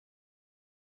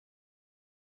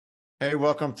Hey,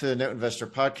 welcome to the Note Investor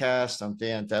Podcast. I'm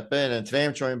Dan Deppin, and today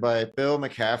I'm joined by Bill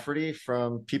McCafferty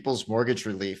from People's Mortgage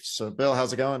Relief. So, Bill,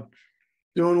 how's it going?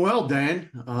 Doing well, Dan.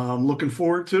 Looking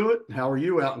forward to it. How are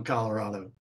you out in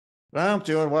Colorado? Well, I'm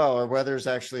doing well. Our weather's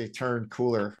actually turned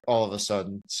cooler all of a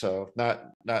sudden, so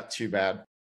not too bad.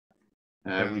 Uh,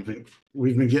 Yeah. we've been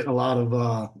we've been getting a lot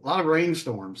of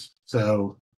rainstorms.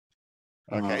 So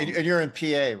Okay, and um, you're in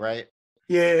PA, right?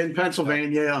 yeah, in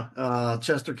Pennsylvania,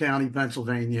 Chester County,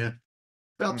 Pennsylvania,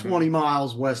 about Hmm. 20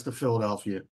 miles west of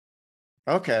Philadelphia.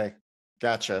 Okay,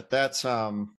 gotcha.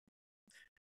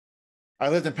 I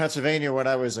lived in Pennsylvania when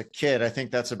I was a kid. I think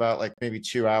that's about like maybe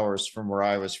 2 hours from where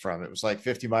I was from. It was like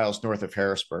 50 miles north of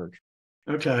Harrisburg.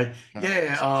 Okay,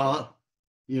 yeah. So,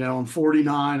 I'm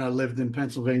 49. I lived in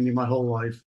Pennsylvania my whole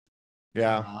life,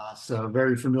 yeah, so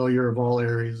very familiar of all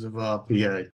areas of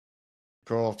PA.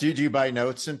 cool. Do you buy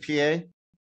notes in PA?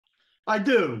 I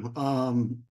do.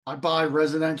 I buy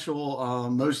residential,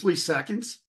 mostly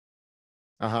seconds,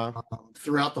 Uh-huh.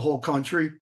 throughout the whole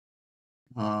country.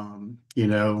 Um, you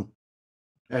know,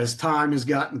 as time has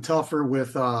gotten tougher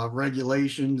with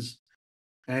regulations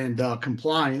and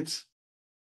compliance,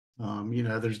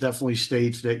 there's definitely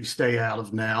states that you stay out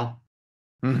of now.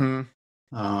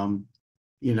 Mm-hmm. Um,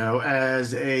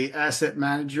 as a asset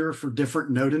manager for different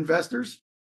note investors,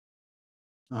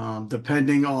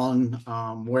 depending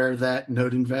on where that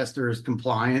note investor is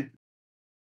compliant,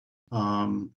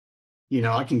 um,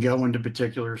 I can go into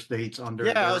particular states under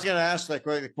Yeah, I was their gonna ask, like,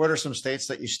 what are some states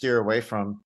that you steer away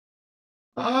from?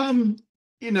 Um,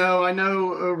 I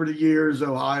know over the years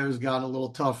Ohio's got a little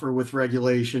tougher with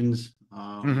regulations.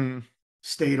 Hmm.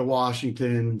 State of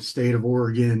Washington, state of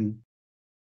Oregon,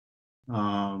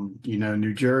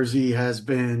 New Jersey has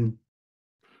been,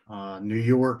 New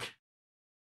York.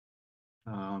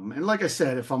 And like I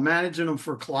said, if I'm managing them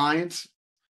for clients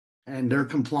and they're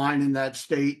complying in that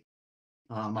state,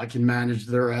 I can manage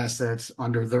their assets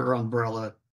under their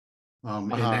umbrella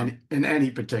in Uh-huh.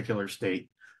 any particular state.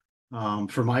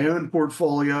 For my own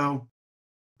portfolio,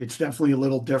 it's definitely a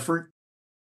little different.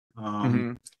 Um,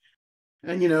 Hmm.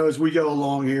 and as we go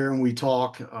along here and we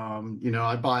talk,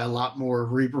 I buy a lot more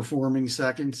reperforming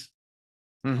seconds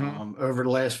Hmm. over the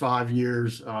last 5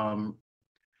 years. Not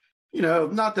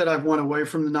that I've went away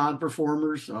from the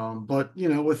non-performers, but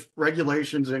with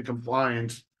regulations and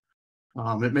compliance,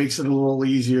 it makes it a little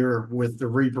easier with the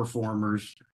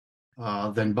reperformers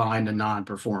than buying the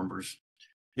non-performers.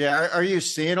 Yeah, are you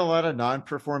seeing a lot of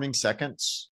non-performing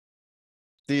seconds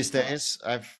these Uh, days?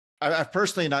 I've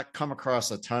personally not come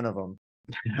across a ton of them.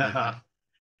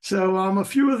 So, a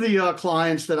few of the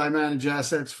clients that I manage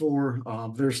assets for,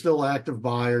 they're still active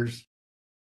buyers.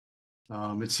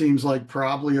 It seems like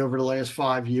probably over the last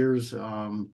 5 years,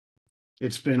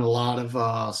 it's been a lot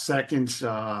of seconds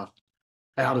out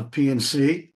of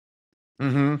PNC.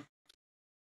 Hmm.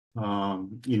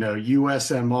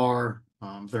 USMR,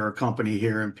 they're a company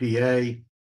here in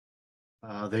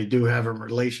PA. They do have a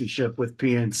relationship with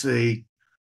PNC.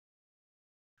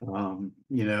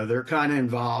 They're kind of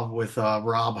involved with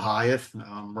Rob Hyatt.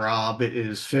 Rob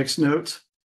is fixed notes.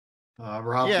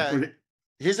 Rob's a Yeah, pretty,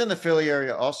 he's in the Philly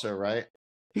area also, right?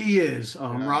 he is.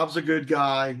 Yeah. Rob's a good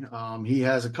guy. He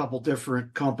has a couple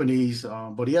different companies,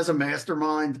 but he has a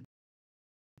mastermind,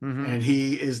 Hmm. and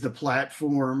he is the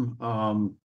platform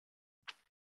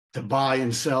to buy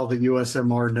and sell the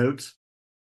USMR notes.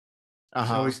 So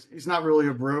Uh-huh. he's not really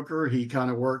a broker. He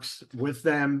kind of works with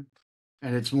them,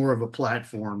 and it's more of a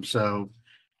platform. So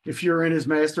if you're in his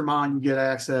mastermind, you get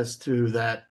access to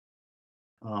that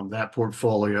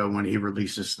portfolio when he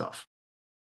releases stuff.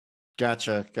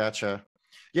 Gotcha, gotcha.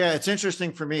 Yeah, it's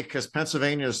interesting for me because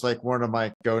Pennsylvania is like one of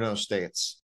my go-no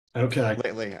states Okay.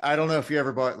 lately. I don't know if you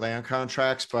ever bought land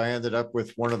contracts, but I ended up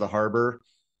with one of the harbor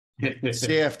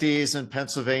CFDs in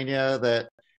Pennsylvania that,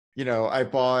 I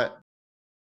bought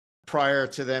prior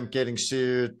to them getting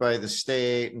sued by the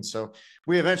state. And so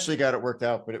we eventually got it worked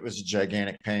out, but it was a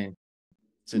gigantic pain.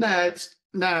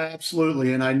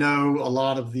 Absolutely. And I know a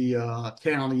lot of the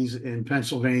counties in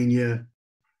Pennsylvania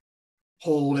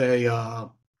hold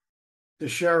the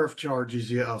sheriff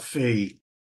charges you a fee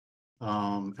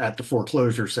at the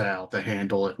foreclosure sale to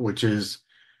handle it, which is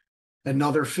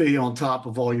another fee on top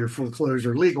of all your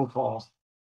foreclosure legal costs.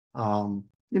 And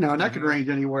that could Mhm. range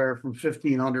anywhere from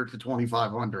 1,500 to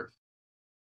 2,500.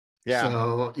 Yeah.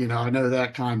 So, I know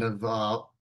that kind of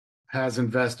has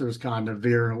investors kind of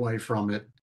veering away from it.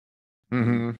 Um,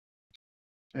 Hmm.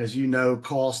 as you know,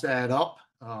 costs add up,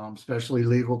 especially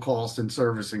legal costs and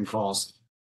servicing costs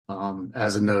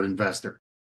as a note investor.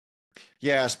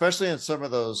 Yeah, especially in some of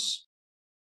those,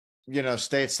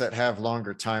 states that have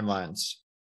longer timelines.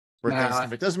 where things can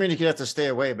be. It doesn't mean you have to stay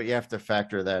away, but you have to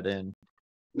factor that in.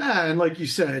 Nah, and like you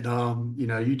said,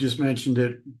 you just mentioned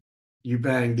it. You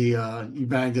banged it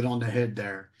on the head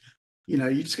there.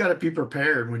 You just got to be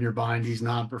prepared when you're buying these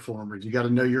non-performers. You got to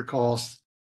know your costs.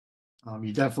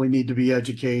 You definitely need to be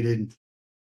educated.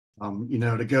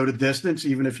 To go the distance,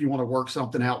 even if you want to work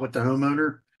something out with the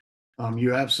homeowner,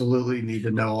 you absolutely need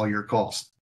to know all your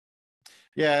costs.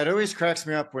 Yeah, it always cracks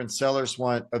me up when sellers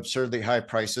want absurdly high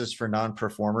prices for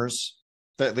non-performers.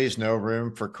 That leaves no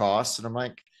room for costs. And I'm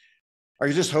like, are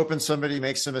you just hoping somebody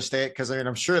makes a mistake? Because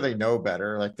I'm sure they know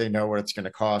better. Like they know what it's going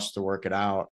to cost to work it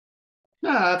out.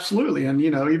 No, absolutely. And,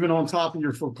 even on top of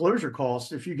your foreclosure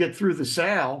costs, if you get through the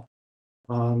sale,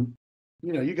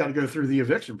 you got to go through the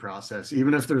eviction process,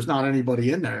 even if there's not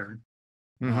anybody in there.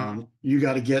 Mm-hmm. You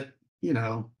got to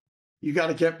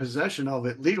get possession of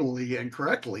it legally and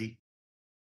correctly.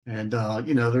 And,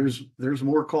 there's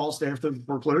more cost after the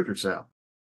foreclosure sale.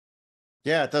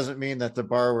 Yeah, it doesn't mean that the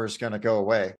borrower is going to go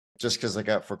away just because they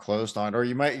got foreclosed on, or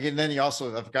and then you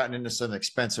also have gotten into some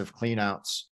expensive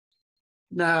cleanouts.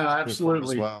 No,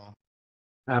 absolutely. As well.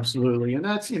 Absolutely. And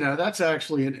that's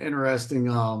actually an interesting,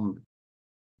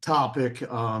 topic.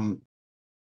 At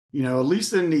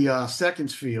least in the,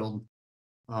 seconds field,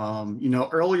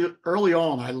 early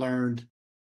on, I learned,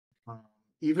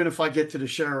 even if I get to the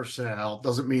sheriff's sale,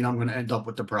 doesn't mean I'm going to end up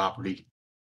with the property.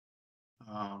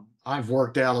 I've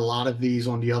worked out a lot of these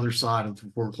on the other side of the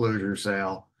foreclosure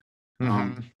sale,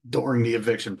 during the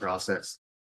eviction process.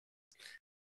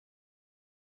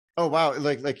 Oh, wow.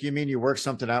 Like you mean you work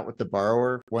something out with the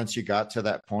borrower once you got to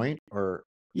that point, or?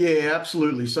 Yeah,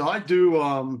 absolutely. So I do,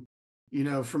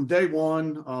 from day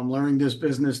one, learning this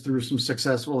business through some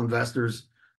successful investors.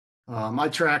 I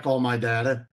track all my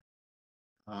data.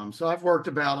 So I've worked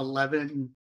about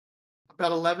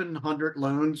 1,100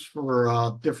 loans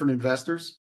for different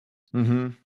investors.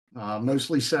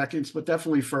 Mostly seconds, but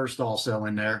definitely first also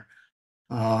in there.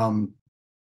 On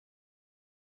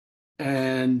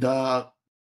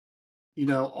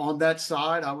that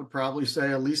side, I would probably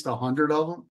say at least 100 of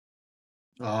them.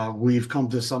 We've come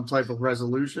to some type of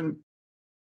resolution.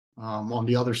 On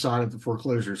the other side of the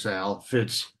foreclosure sale, if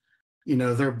it's,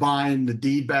 they're buying the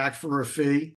deed back for a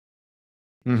fee.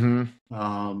 Some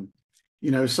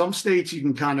states you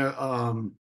can kind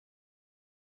of,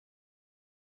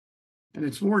 and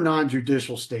it's more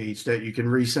non-judicial states that you can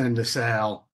rescind the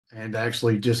sale and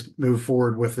actually just move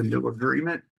forward with a new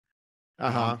agreement.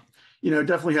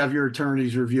 Definitely have your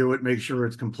attorneys review it, make sure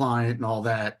it's compliant and all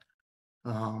that.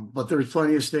 But there's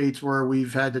plenty of states where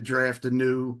we've had to draft a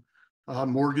new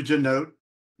mortgage and note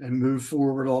and move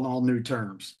forward on all new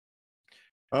terms.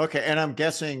 Okay. And I'm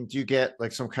guessing, do you get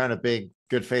like some kind of big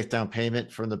good faith down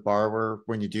payment from the borrower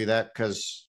when you do that?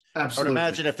 Because I would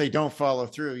imagine if they don't follow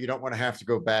through, you don't want to have to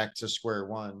go back to square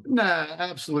one. Nah,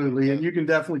 absolutely. Yeah. And you can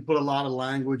definitely put a lot of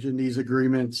language in these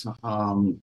agreements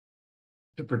to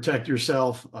protect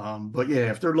yourself. But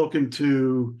yeah, if they're looking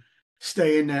to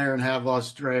stay in there and have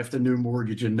us draft a new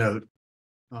mortgage and note,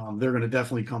 they're going to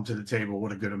definitely come to the table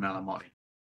with a good amount of money.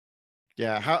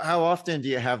 Yeah. How often do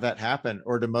you have that happen,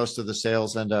 or do most of the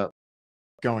sales end up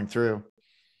going through?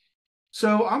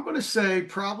 So I'm going to say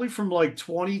probably from like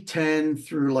 2010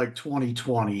 through like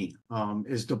 2020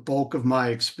 is the bulk of my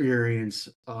experience,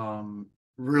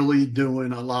 really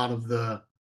doing a lot of the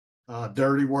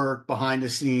dirty work, behind the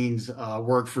scenes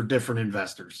work for different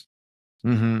investors.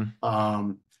 And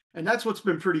that's what's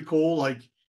been pretty cool. Like,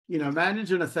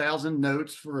 managing 1,000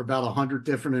 notes for about 100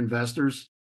 different investors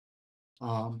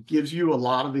gives you a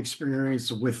lot of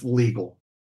experience with legal.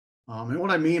 And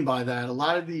what I mean by that, a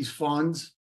lot of these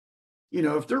funds,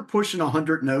 if they're pushing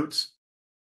 100 notes,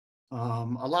 a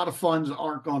lot of funds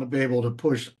aren't going to be able to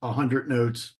push 100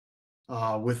 notes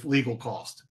with legal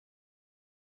cost.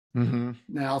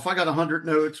 Now, if I got 100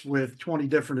 notes with 20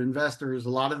 different investors, a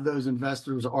lot of those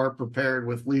investors are prepared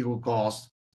with legal costs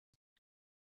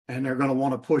and they're going to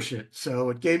want to push it. So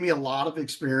it gave me a lot of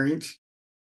experience.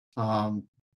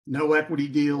 No equity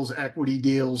deals, equity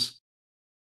deals.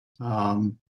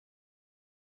 And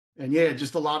yeah,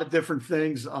 just a lot of different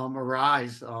things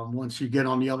arise once you get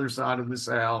on the other side of the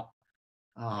sale.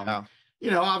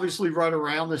 Obviously right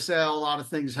around the sale, a lot of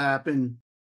things happen.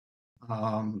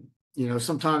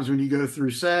 Sometimes when you go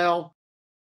through sale,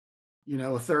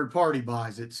 a third party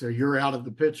buys it. So you're out of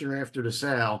the picture after the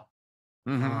sale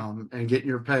and getting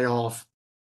your payoff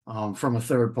from a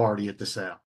third party at the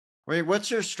sale. I mean,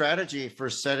 what's your strategy for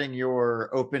setting your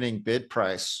opening bid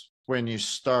price when you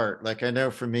start? Like, I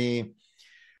know for me,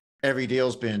 every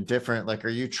deal's been different. Like, are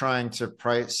you trying to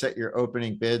set your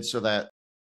opening bid so that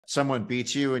someone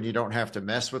beats you and you don't have to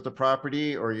mess with the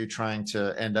property, or are you trying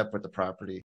to end up with the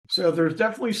property? So there's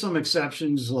definitely some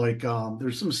exceptions. Like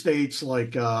there's some states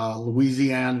like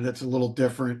Louisiana that's a little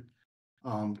different.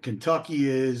 Kentucky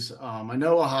is. I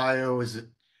know Ohio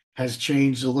has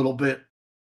changed a little bit.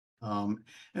 And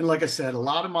like I said, a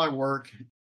lot of my work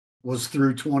was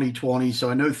through 2020, so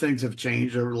I know things have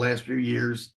changed over the last few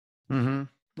years. Mm-hmm.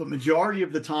 But majority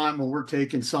of the time when we're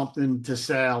taking something to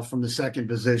sell from the second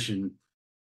position,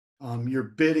 you're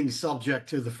bidding subject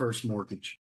to the first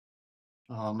mortgage.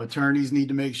 Attorneys need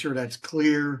to make sure that's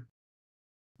clear.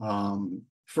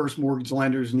 First mortgage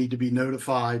lenders need to be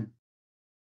notified.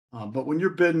 But when you're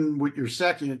bidding with your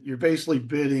second, you're basically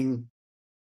bidding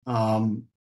on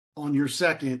your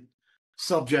second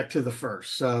subject to the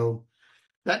first. So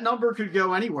that number could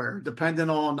go anywhere depending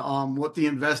on what the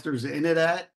investor's in it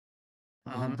at,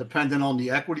 depending on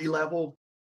the equity level.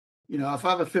 You know, if I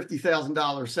have a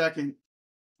 $50,000 second,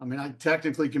 I mean, I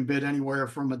technically can bid anywhere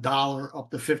from $1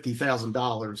 up to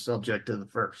 $50,000 subject to the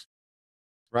first.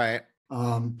 Right.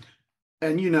 And,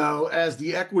 you know, as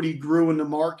the equity grew in the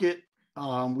market,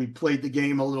 we played the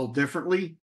game a little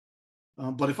differently.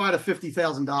 But if I had a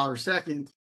 $50,000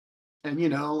 second and, you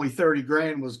know, only 30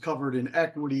 grand was covered in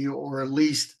equity, or at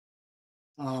least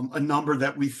a number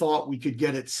that we thought we could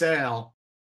get at sale,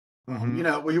 you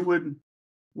know, we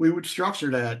would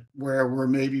structure that where we're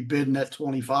maybe bidding at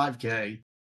 25K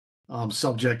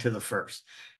subject to the first.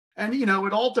 And, you know,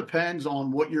 it all depends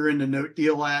on what you're in the note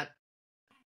deal at.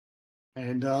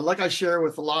 And like I share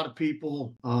with a lot of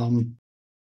people,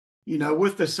 you know,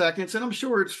 with the seconds, and I'm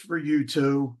sure it's for you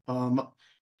too.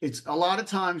 It's a lot of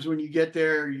times when you get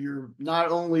there, you're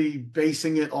not only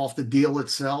basing it off the deal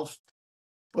itself,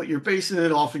 but you're basing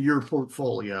it off of your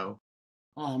portfolio,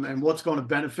 and what's going to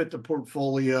benefit the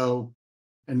portfolio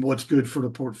and what's good for the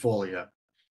portfolio.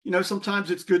 You know,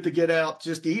 sometimes it's good to get out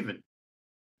just even.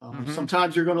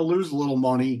 Sometimes you're going to lose a little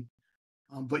money,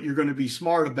 but you're going to be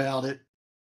smart about it,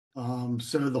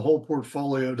 so the whole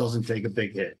portfolio doesn't take a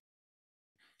big hit.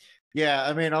 Yeah,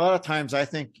 I mean, a lot of times I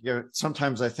think,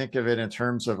 sometimes I think of it in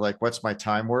terms of like, what's my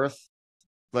time worth?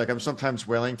 Like, I'm sometimes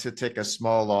willing to take a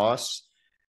small loss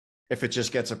if it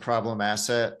just gets a problem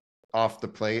asset off the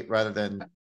plate rather than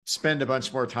spend a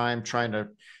bunch more time trying to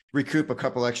recoup a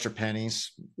couple extra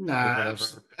pennies. Nah,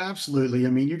 absolutely. I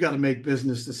mean, you got to make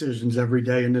business decisions every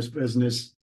day in this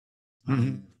business.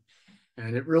 And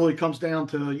it really comes down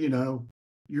to, you know,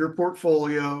 your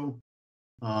portfolio,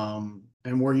 and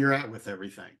where you're at with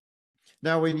everything.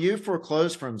 Now, when you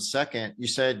foreclose from second, you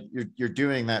said you're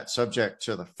doing that subject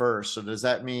to the first. So does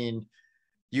that mean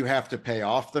you have to pay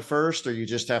off the first, or you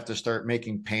just have to start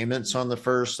making payments on the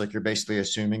first? Like you're basically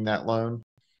assuming that loan?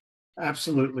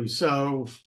 Absolutely. So,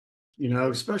 you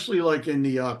know, especially like in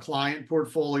the client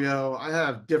portfolio, I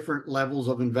have different levels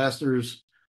of investors.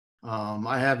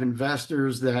 I have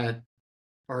investors that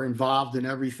are involved in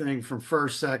everything from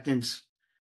first, seconds,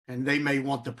 and they may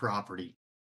want the property.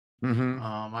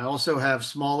 I also have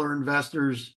smaller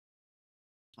investors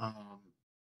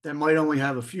that might only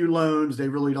have a few loans. They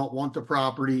really don't want the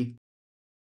property.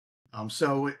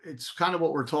 So it's kind of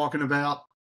what we're talking about.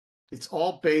 It's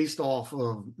all based off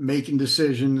of making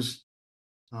decisions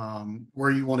where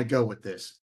you want to go with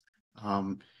this.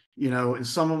 You know, in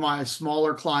some of my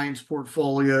smaller clients'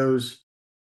 portfolios,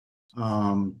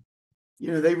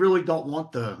 you know, they really don't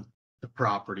want the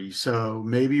property. So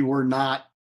maybe we're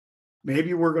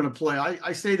going to play.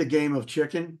 I say the game of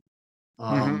chicken.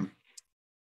 And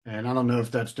I don't know if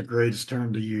that's the greatest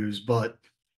term to use, but,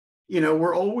 you know,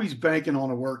 we're always banking on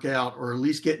a workout or at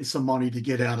least getting some money to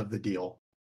get out of the deal.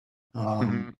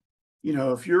 You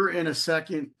know, if you're in a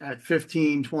second at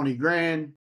 15, 20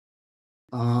 grand,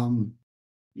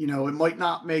 you know, it might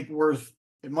not be worth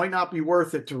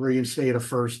it to reinstate a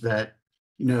first that,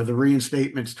 you know, the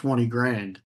reinstatement's 20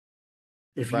 grand.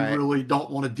 If you really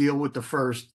don't want to deal with the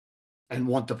first and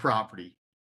want the property,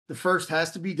 the first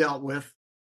has to be dealt with.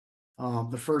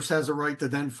 The first has a right to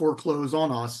then foreclose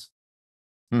on us.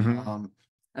 And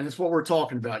it's what we're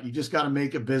talking about. You just got to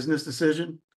make a business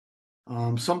decision.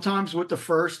 Sometimes with the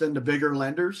first and the bigger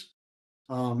lenders,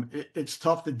 it's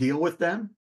tough to deal with them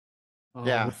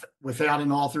without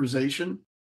an authorization.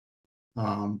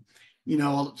 You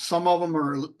know, some of them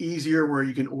are easier where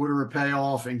you can order a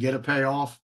payoff and get a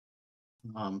payoff.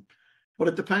 But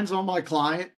it depends on my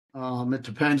client. It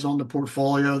depends on the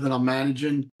portfolio that I'm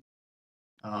managing.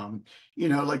 You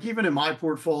know, like even in my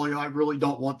portfolio, I really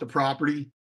don't want the property.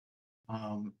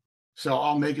 So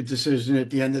I'll make a decision at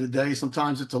the end of the day.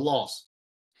 Sometimes it's a loss.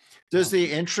 Does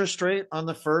the interest rate on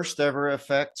the first ever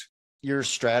affect your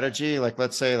strategy? Like,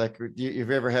 let's say, like,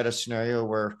 you've ever had a scenario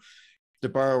where the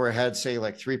borrower had, say,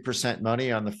 like 3%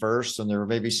 money on the first, and there were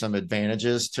maybe some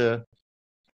advantages to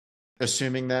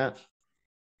assuming that?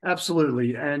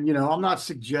 Absolutely. And, I'm not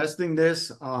suggesting this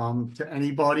to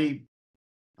anybody.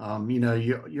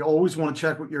 You always want to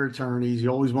check with your attorneys. You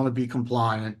always want to be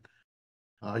compliant.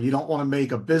 You don't want to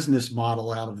make a business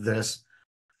model out of this.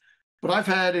 But I've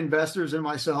had investors and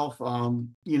myself,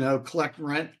 collect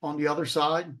rent on the other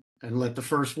side and let the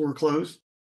first foreclose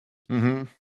Mm-hmm.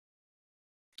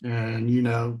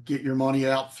 and, get your money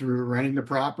out through renting the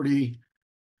property,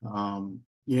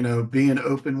 being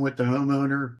open with the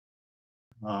homeowner,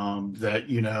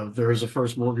 that, there is a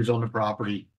first mortgage on the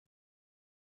property.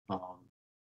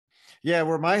 Yeah,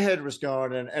 where my head was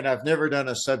going, and I've never done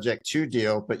a subject to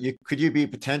deal, but could you be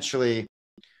potentially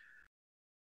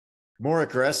more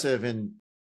aggressive in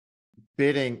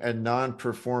bidding a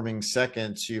non-performing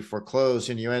second to foreclose,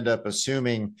 and you end up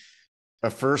assuming a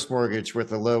first mortgage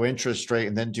with a low interest rate,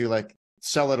 and then do like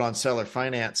sell it on seller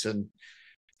finance and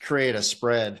create a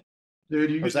spread?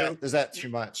 Dude, Is that too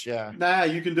much? Yeah. nah,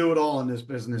 you can do it all in this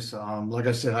business. Like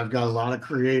I said, I've got a lot of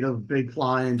creative big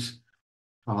clients,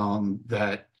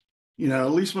 that,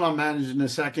 at least when I'm managing the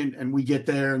second and we get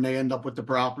there and they end up with the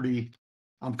property,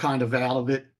 I'm kind of out of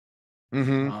it.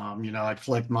 Mm-hmm. I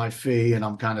collect my fee and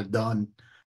I'm kind of done.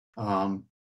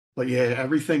 But yeah,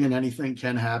 everything and anything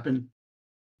can happen.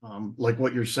 Like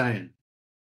what you're saying.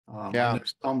 I Yeah. know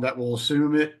some that will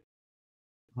assume it,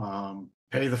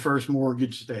 pay the first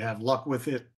mortgage, they have luck with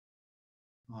it.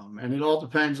 And it all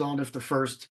depends on if the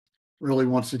first really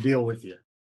wants to deal with you.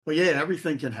 But yeah,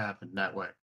 everything can happen that way.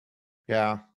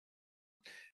 Yeah.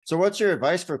 So what's your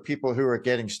advice for people who are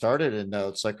getting started in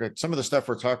notes? Like some of the stuff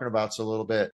we're talking about is a little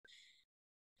bit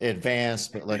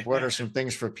advanced, but like what are some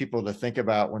things for people to think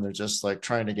about when they're just like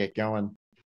trying to get going?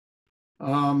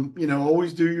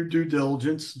 Always do your due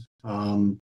diligence.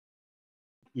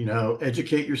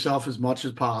 Educate yourself as much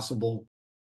as possible.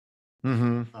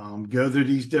 Mm-hmm. Go to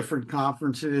these different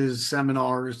conferences,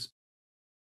 seminars,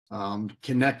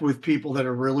 connect with people that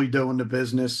are really doing the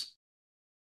business.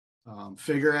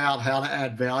 Figure out how to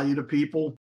add value to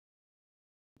people,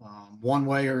 one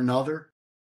way or another.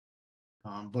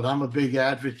 But I'm a big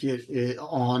advocate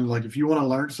on, like, if you want to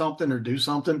learn something or do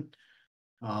something,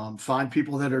 find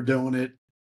people that are doing it,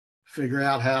 figure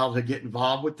out how to get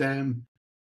involved with them,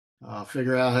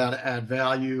 figure out how to add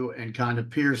value and kind of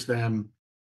pierce them,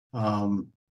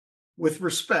 with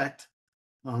respect,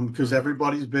 because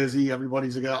everybody's busy,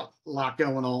 everybody's got a lot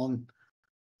going on.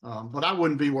 But I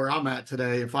wouldn't be where I'm at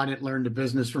today if I didn't learn the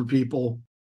business from people,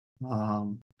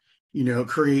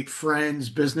 create friends,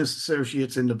 business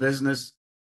associates in the business.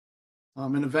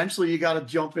 And eventually you got to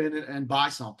jump in and buy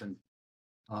something.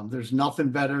 There's nothing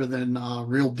better than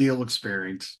real deal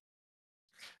experience.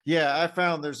 Yeah, I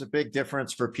found there's a big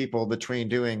difference for people between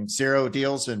doing 0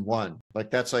 deals and 1. Like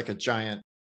that's like a giant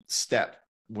step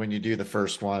when you do the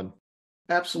first one.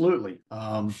 Absolutely.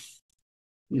 Like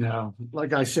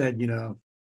I said,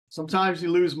 sometimes you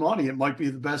lose money. It might be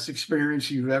the best experience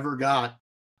you've ever got,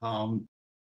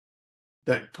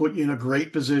 that put you in a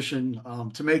great position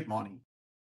to make money.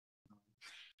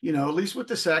 At least with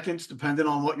the seconds, depending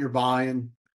on what you're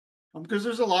buying, because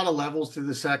there's a lot of levels to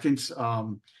the seconds.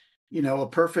 A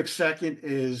perfect second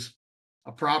is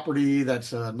a property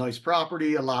that's a nice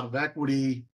property, a lot of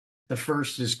equity. The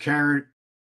first is current.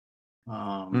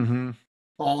 Mm-hmm.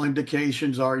 All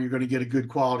indications are you're going to get a good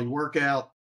quality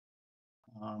workout.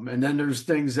 And then there's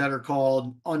things that are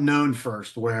called unknown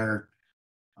first, where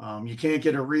you can't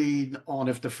get a read on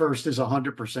if the first is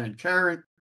 100% current.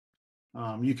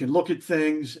 You can look at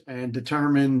things and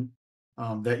determine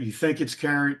that you think it's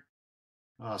current.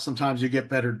 Sometimes you get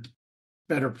better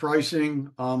pricing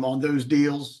on those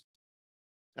deals.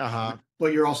 Uh-huh.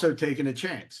 But you're also taking a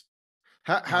chance.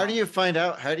 How do you find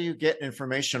out? How do you get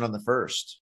information on the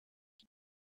first?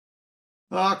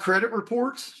 Credit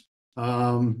reports.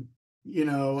 A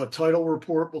title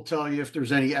report will tell you if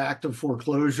there's any active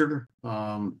foreclosure.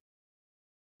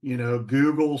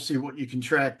 Google, see what you can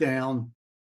track down.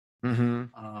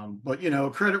 Mm-hmm. But a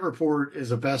credit report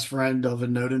is a best friend of a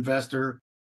note investor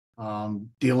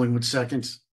dealing with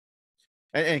seconds.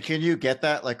 And can you get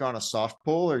that like on a soft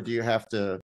pull, or do you have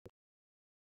to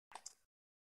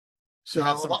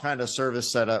have some kind of service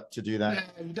set up to do that?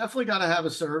 Yeah, you definitely got to have a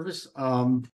service.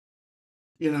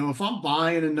 If I'm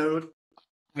buying a note,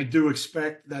 I do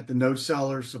expect that the note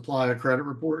seller supply a credit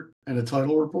report and a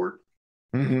title report.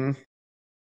 Mm-hmm.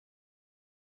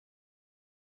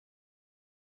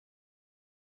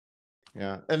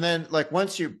 Yeah. And then like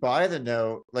once you buy the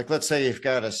note, like let's say you've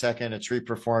got a second, it's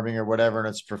reperforming or whatever, and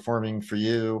it's performing for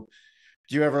you.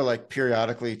 Do you ever like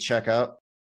periodically check up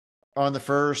on the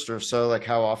first, or so? Like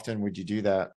how often would you do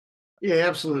that? Yeah,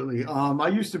 absolutely. I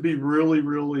used to be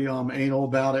really anal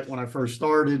about it when I first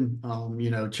started,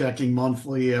 checking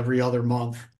monthly, every other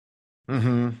month.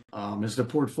 Mm-hmm. As the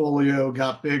portfolio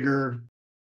got bigger,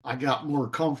 I got more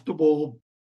comfortable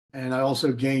and I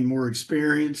also gained more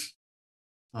experience.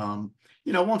 Um,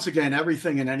 once again,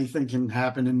 everything and anything can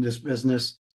happen in this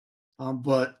business.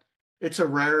 But it's a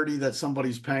rarity that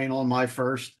somebody's paying on my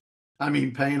first,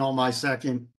 paying on my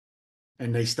second,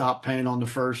 and they stop paying on the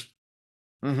first.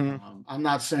 Mm-hmm. I'm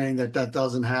not saying that that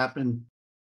doesn't happen.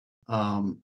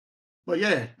 Um, but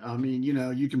yeah,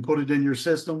 you can put it in your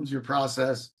systems, your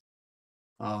process,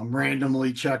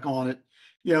 randomly check on it.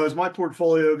 As my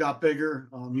portfolio got bigger,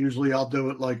 usually I'll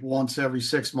do it like once every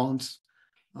 6 months,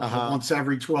 Uh-huh. once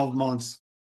every 12 months,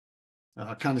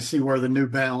 kind of see where the new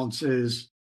balance is.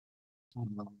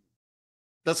 Um,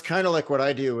 That's kind of like what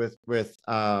I do with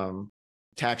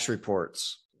tax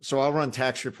reports. So I'll run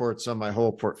tax reports on my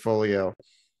whole portfolio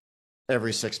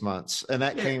every 6 months. And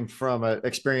that yeah, came from an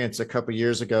experience a couple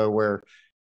years ago where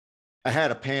I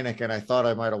had a panic and I thought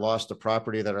I might have lost a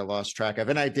property that I lost track of.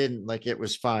 And I didn't, like it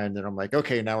was fine. And I'm like,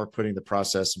 okay, now we're putting the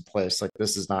process in place. Like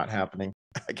this is not happening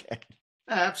again.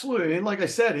 absolutely. And like I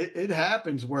said, it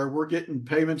happens where we're getting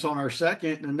payments on our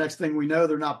second, and the next thing we know,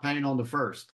 they're not paying on the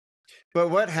first. But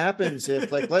what happens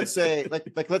if like let's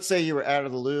say you were out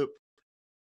of the loop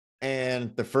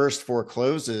and the first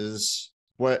forecloses,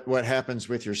 what happens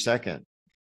with your second?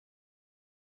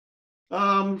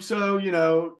 So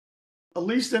at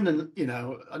least in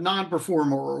a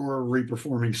non-performer or a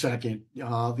reperforming second,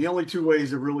 the only two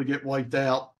ways that really get wiped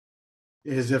out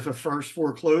is if a first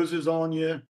forecloses on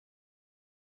you,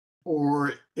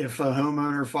 or if a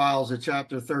homeowner files a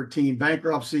Chapter 13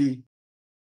 bankruptcy.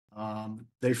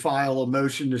 They file a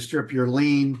motion to strip your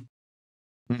lien.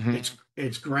 Mm-hmm.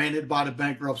 It's granted by the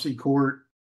bankruptcy court,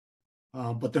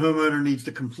 but the homeowner needs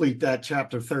to complete that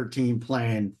Chapter 13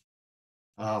 plan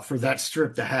for that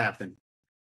strip to happen.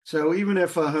 So even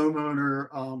if a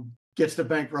homeowner gets the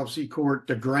bankruptcy court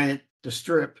to grant the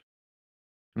strip,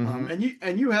 Mm-hmm.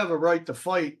 and you have a right to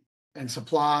fight and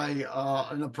supply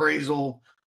an appraisal,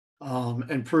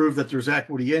 and prove that there's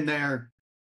equity in there.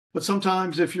 But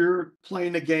sometimes if you're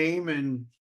playing the game and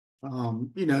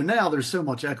now there's so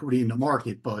much equity in the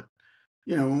market, but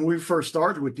when we first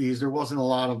started with these, there wasn't a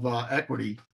lot of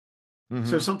equity. So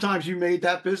Mm-hmm. sometimes you made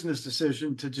that business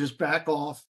decision to just back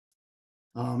off,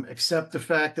 accept the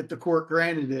fact that the court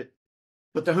granted it,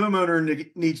 but the homeowner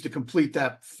needs to complete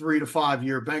that 3 to 5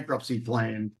 year bankruptcy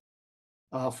plan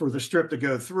for the strip to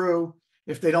go through.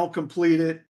 If they don't complete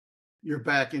it, you're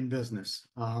back in business.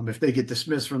 If they get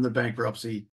dismissed from the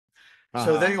bankruptcy,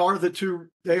 so Uh-huh. they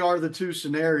are the two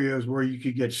scenarios where you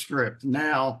could get stripped.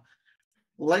 Now,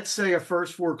 let's say a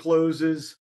first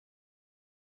forecloses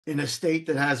in a state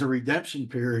that has a redemption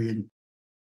period.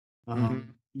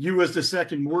 Mm-hmm. You as the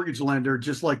second mortgage lender,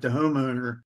 just like the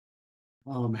homeowner,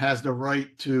 has the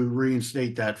right to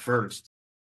reinstate that first.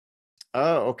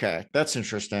 Oh, okay. That's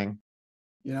interesting.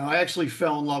 I actually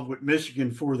fell in love with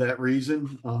Michigan for that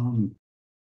reason.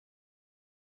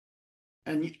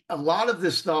 And a lot of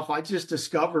this stuff I just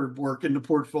discovered working the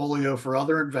portfolio for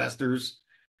other investors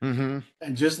Mm-hmm.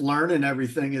 and just learning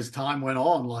everything as time went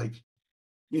on. Like,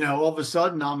 all of a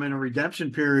sudden I'm in a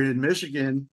redemption period in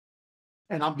Michigan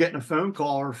and I'm getting a phone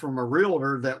call from a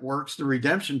realtor that works the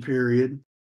redemption period.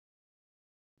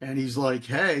 And he's like,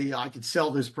 hey, I could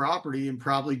sell this property and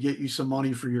probably get you some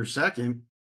money for your second.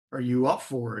 Are you up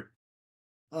for it?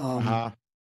 Um, Uh-huh.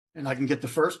 and I can get the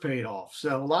first paid off.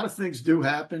 So a lot of things do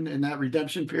happen in that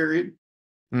redemption period.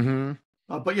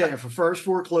 Mm-hmm. But yeah, if a first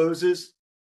forecloses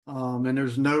and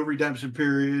there's no redemption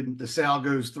period, the sale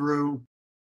goes through,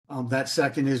 that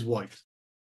second is wiped.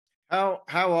 How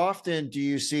often do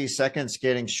you see seconds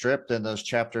getting stripped in those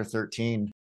Chapter 13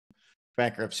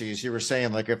 bankruptcies? You were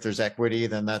saying like if there's equity,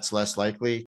 then that's less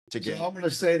likely to So get. I'm going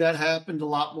to say that happened a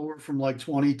lot more from like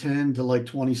 2010 to like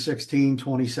 2016,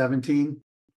 2017.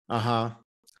 Uh-huh.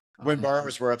 When Um,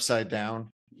 borrowers were upside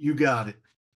down. you got it.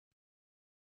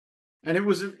 And it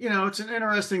was, it's an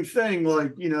interesting thing.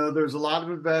 Like, there's a lot of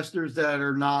investors that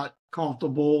are not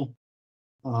comfortable.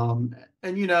 Um,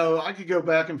 and, I could go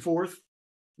back and forth.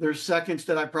 There's seconds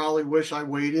that I probably wish I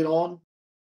waited on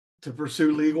to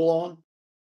pursue legal on,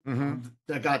 Mm-hmm.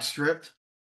 that got stripped.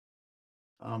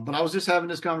 But I was just having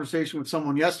this conversation with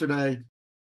someone yesterday.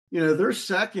 There's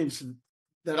seconds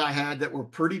that I had that were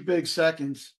pretty big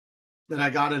seconds that I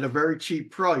got at a very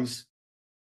cheap price.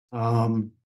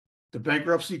 Um, the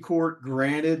bankruptcy court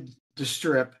granted the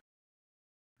strip.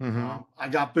 Mm-hmm. I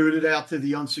got booted out to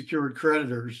the unsecured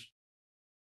creditors.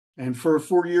 And for a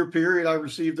 4 year period, I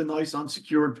received a nice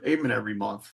unsecured payment every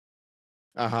month.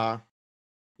 Uh-huh.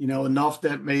 enough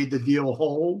that made the deal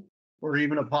whole or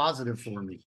even a positive for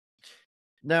me.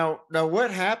 Now, what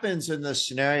happens in this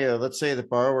scenario? Let's say the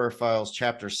borrower files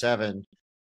Chapter 7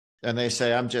 and they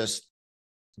say, I'm just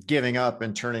giving up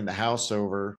and turning the house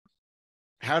over.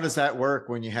 How does that work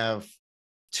when you have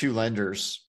two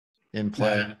lenders in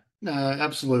play? No,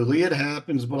 absolutely. It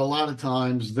happens, but a lot of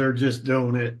times they're just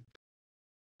doing it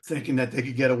thinking that they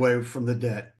could get away from the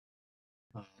debt,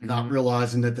 not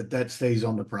realizing that the debt stays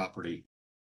on the property.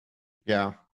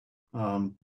 Yeah.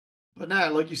 But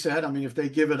now, like you said, I mean, if they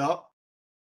give it up,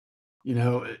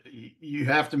 you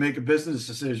have to make a business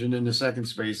decision in the second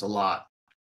space a lot.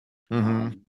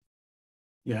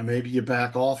 Maybe you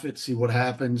back off it, see what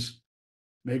happens.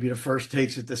 Maybe the first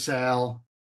takes it to sell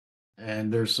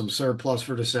and there's some surplus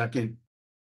for the second.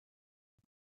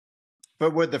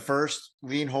 But would the first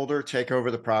lien holder take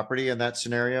over the property in that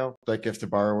scenario? Like if the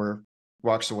borrower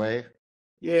walks away?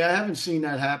 Yeah, I haven't seen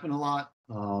that happen a lot.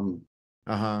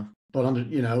 But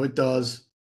it does.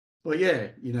 But yeah,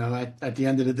 at the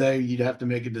end of the day, you'd have to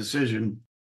make a decision.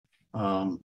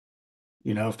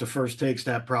 If the first takes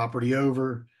that property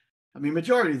over, I mean,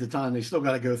 majority of the time they still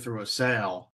got to go through a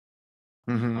sale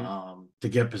to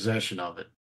get possession of it.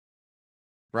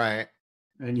 Right.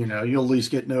 And you'll at least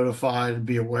get notified and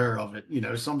be aware of it.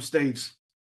 Some states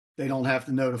they don't have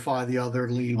to notify the other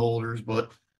lien holders,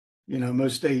 but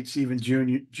most states, even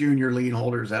junior lien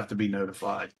holders, have to be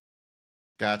notified.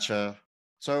 Gotcha.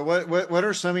 So what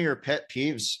are some of your pet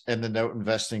peeves in the note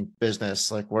investing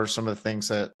business? Like, what are some of the things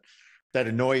that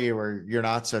annoy you or you're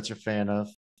not such a fan of?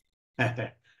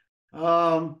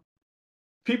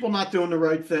 People not doing the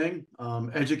right thing.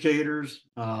 Educators,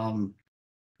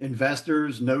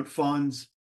 investors, note funds.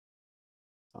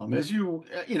 As you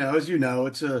know,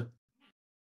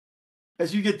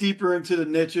 as you get deeper into the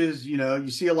niches, you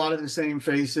see a lot of the same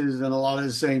faces and a lot of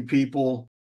the same people.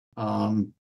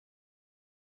 And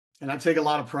I take a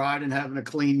lot of pride in having a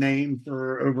clean name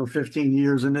for over 15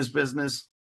 years in this business.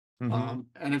 And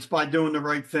it's by doing the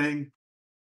right thing.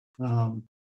 And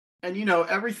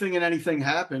everything and anything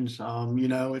happens.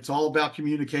 It's all about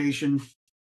communication,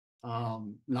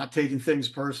 not taking things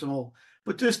personal,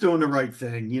 but just doing the right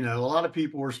thing. A lot of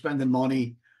people are spending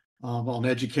money on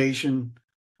education,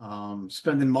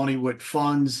 spending money with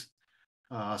funds,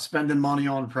 spending money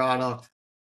on product.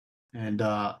 And,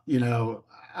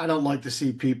 I don't like to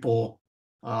see people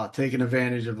taking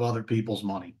advantage of other people's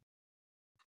money.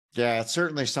 Yeah, it's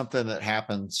certainly something that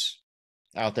happens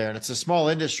out there. And it's a small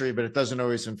industry, but it doesn't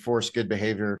always enforce good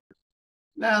behavior.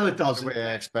 No, it The doesn't. way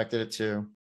I expected it to.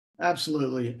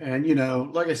 Absolutely. And,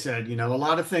 like I said, a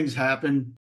lot of things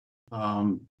happen.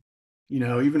 Even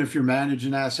if you're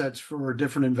managing assets for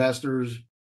different investors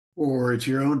or it's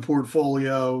your own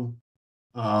portfolio,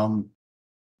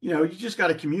 you just got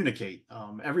to communicate.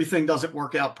 Everything doesn't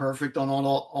work out perfect on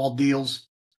all deals.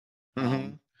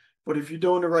 But if you're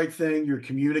doing the right thing, you're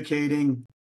communicating,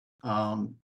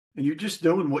 and you're just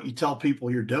doing what you tell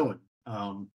people you're doing.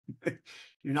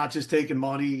 You're not just taking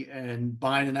money and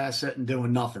buying an asset and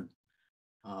doing nothing.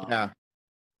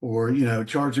 Or,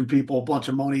 charging people a bunch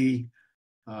of money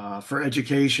for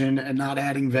education and not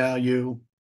adding value.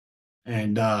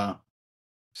 And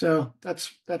so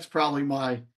that's probably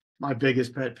my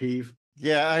biggest pet peeve.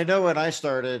 Yeah, I know when I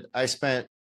started, I spent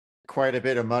quite a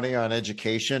bit of money on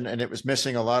education and it was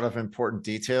missing a lot of important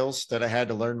details that I had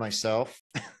to learn myself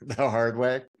the hard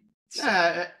way.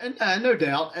 No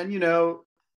doubt. And, you're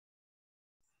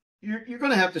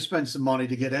going to have to spend some money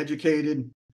to get educated.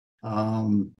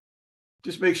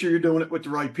 Just make sure you're doing it with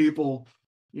the right people.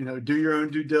 Do your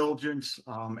own due diligence.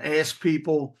 Ask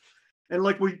people, and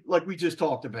like we just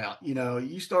talked about.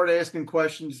 You start asking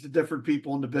questions to different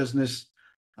people in the business.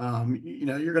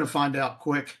 You're going to find out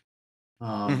quick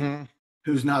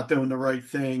who's not doing the right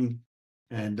thing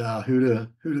and who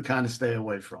to kind of stay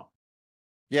away from.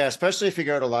 Yeah, especially if you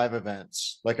go to live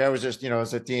events. Like I was just, I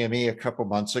was at DME a couple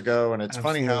months ago, and it's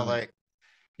funny how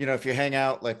if you hang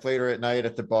out like later at night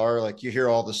at the bar, like you hear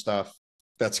all the stuff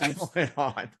that's going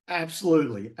on.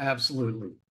 Absolutely.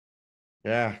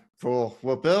 Yeah, cool.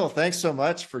 Well, Bill, thanks so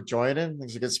much for joining.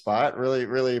 It's a good spot. Really,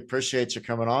 really appreciate you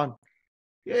coming on.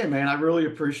 Yeah, man, I really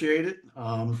appreciate it.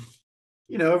 Over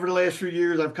the last few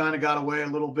years, I've kind of got away a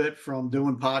little bit from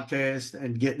doing podcasts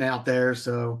and getting out there.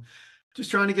 So just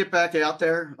trying to get back out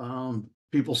there.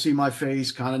 People see my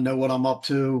face, kind of know what I'm up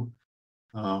to,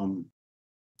 and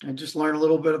just learn a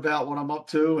little bit about what I'm up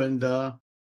to and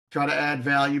try to add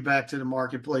value back to the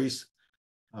marketplace.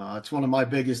 It's one of my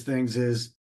biggest things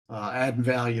is adding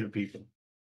value to people.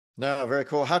 No, very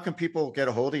cool. How can people get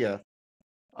a hold of you?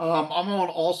 I'm on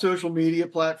all social media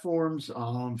platforms,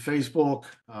 Facebook,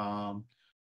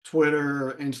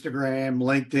 Twitter, Instagram,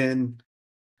 LinkedIn.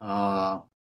 I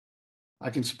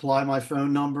can supply my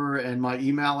phone number and my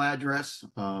email address.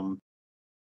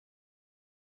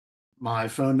 My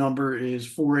phone number is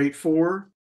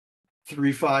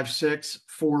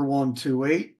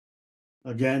 484-356-4128.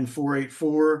 Again,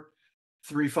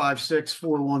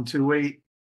 484-356-4128.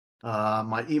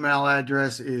 My email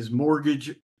address is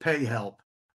mortgage pay help.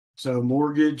 So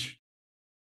mortgage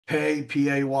pay,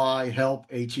 P-A-Y, help,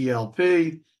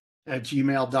 H-E-L-P, at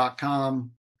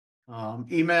gmail.com.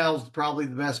 Email is probably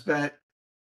the best bet.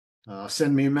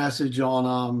 Send me a message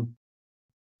on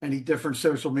any different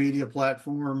social media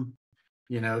platform.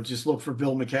 Just look for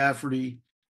Bill McCafferty,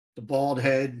 the bald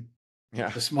head,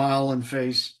 the smiling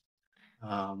face.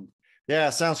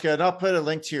 Yeah, sounds good. I'll put a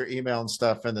link to your email and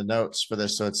stuff in the notes for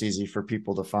this so it's easy for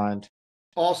people to find.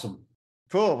 Awesome.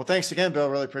 Cool. Well, thanks again, Bill.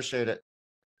 Really appreciate it.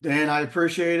 Dan, I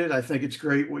appreciate it. I think it's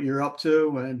great what you're up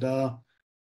to, and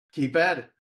keep at it.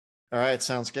 All right.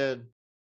 Sounds good.